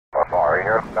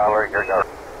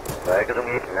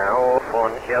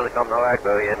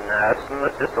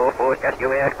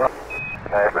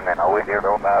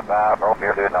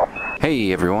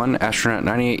Hey everyone,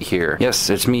 Astronaut98 here. Yes,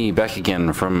 it's me back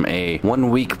again from a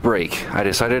 1-week break. I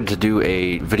decided to do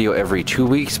a video every 2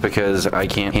 weeks because I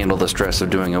can't handle the stress of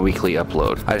doing a weekly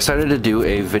upload. I decided to do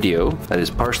a video that is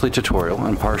partially tutorial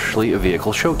and partially a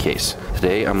vehicle showcase.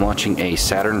 Today I'm launching a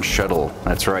Saturn Shuttle.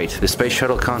 That's right, the space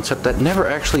shuttle concept that never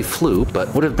actually flew,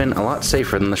 but would have been a lot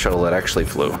safer than the shuttle that actually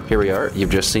flew. Here we are, you've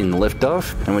just seen the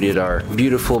liftoff, and we did our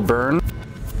beautiful burn.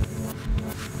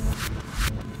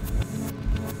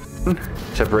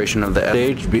 Separation of the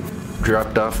stage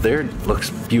dropped off there, looks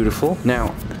beautiful.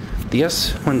 Now, the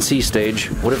S1C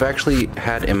stage would have actually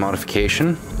had a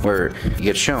modification where it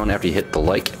gets shown after you hit the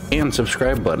like and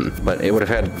subscribe button, but it would have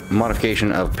had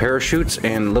modification of parachutes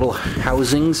and little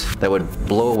housings that would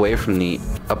blow away from the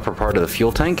upper part of the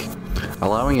fuel tank,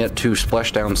 allowing it to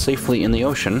splash down safely in the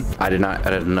ocean. I did not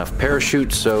add enough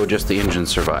parachutes, so just the engine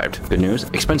survived. Good news,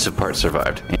 expensive parts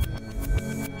survived.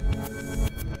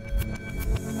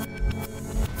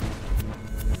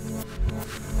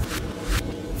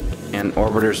 And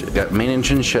orbiters got main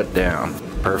engine shut down.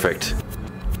 Perfect.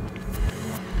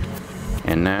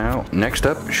 And now, next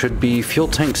up should be fuel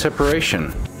tank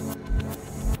separation.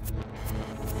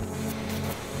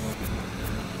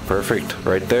 Perfect,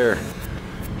 right there.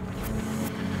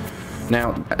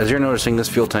 Now, as you're noticing, this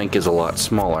fuel tank is a lot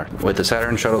smaller. With the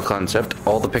Saturn Shuttle concept,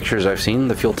 all the pictures I've seen,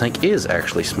 the fuel tank is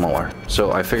actually smaller.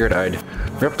 So I figured I'd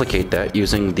replicate that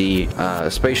using the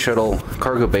Space Shuttle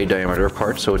cargo bay diameter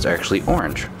part so it's actually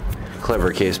orange.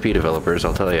 Clever KSP developers,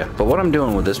 I'll tell you. But what I'm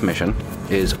doing with this mission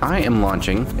is I am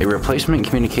launching a replacement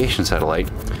communication satellite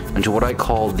into what I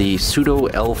call the pseudo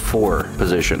L4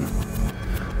 position.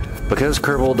 Because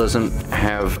Kerbal doesn't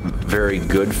have very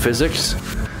good physics,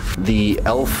 the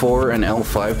L4 and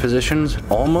L5 positions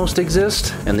almost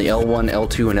exist, and the L1,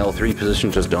 L2, and L3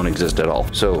 positions just don't exist at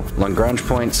all. So Lagrange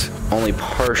points only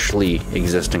partially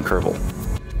exist in Kerbal.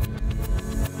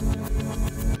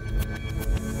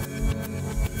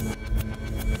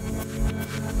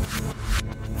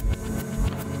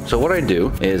 So what I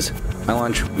do is I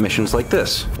launch missions like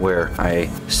this, where I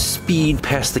speed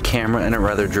past the camera in a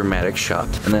rather dramatic shot,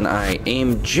 and then I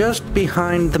aim just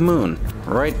behind the moon,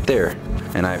 right there,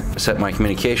 and I set my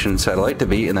communication satellite to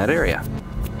be in that area.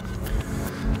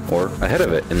 Or ahead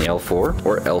of it, in the L4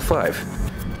 or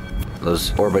L5.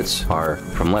 Those orbits are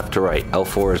from left to right.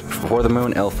 L4 is before the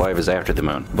moon, L5 is after the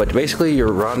moon. But basically you're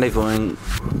rendezvousing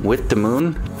with the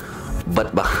moon,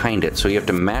 but behind it, so you have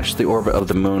to match the orbit of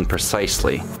the moon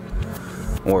precisely.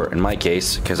 Or in my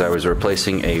case, because I was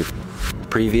replacing a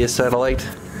previous satellite,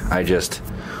 I just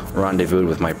rendezvoused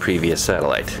with my previous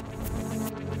satellite.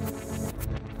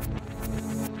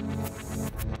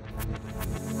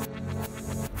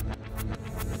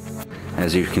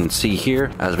 As you can see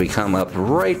here, as we come up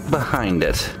right behind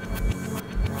it.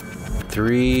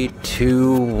 3,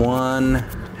 2, 1,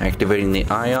 activating the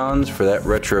ions for that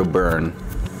retro burn.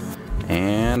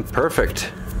 And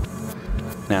perfect.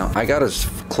 Now, I got as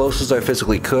close as I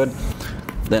physically could,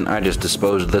 then I just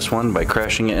disposed of this one by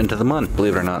crashing it into the mud.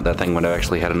 Believe it or not, that thing would have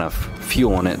actually had enough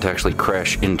fuel in it to actually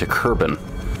crash into Kerbin.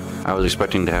 I was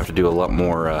expecting to have to do a lot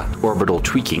more orbital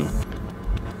tweaking.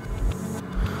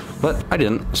 But I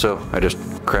didn't, so I just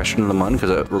crashed into the mud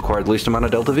because it required the least amount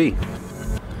of delta V.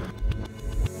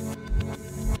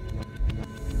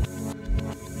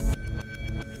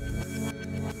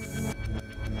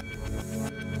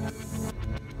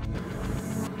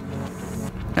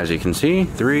 As you can see,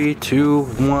 3, 2,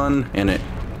 1, and it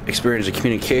experienced a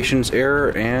communications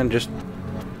error and just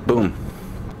boom.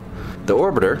 The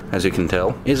orbiter, as you can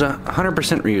tell, is 100%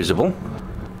 reusable.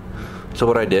 So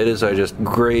what I did is I just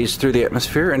grazed through the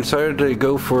atmosphere and decided to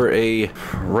go for a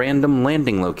random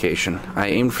landing location. I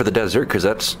aimed for the desert because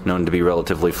that's known to be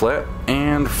relatively flat,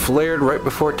 and flared right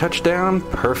before touchdown.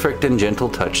 Perfect and gentle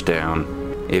touchdown.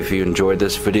 If you enjoyed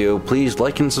this video, please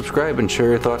like and subscribe and share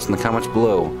your thoughts in the comments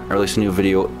below. I release a new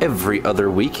video every other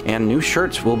week, and new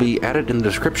shirts will be added in the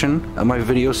description of my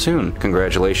video soon.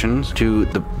 Congratulations to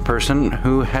the person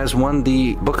who has won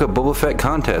the Book of Boba Fett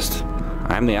contest.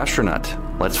 I'm the astronaut.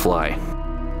 Let's fly.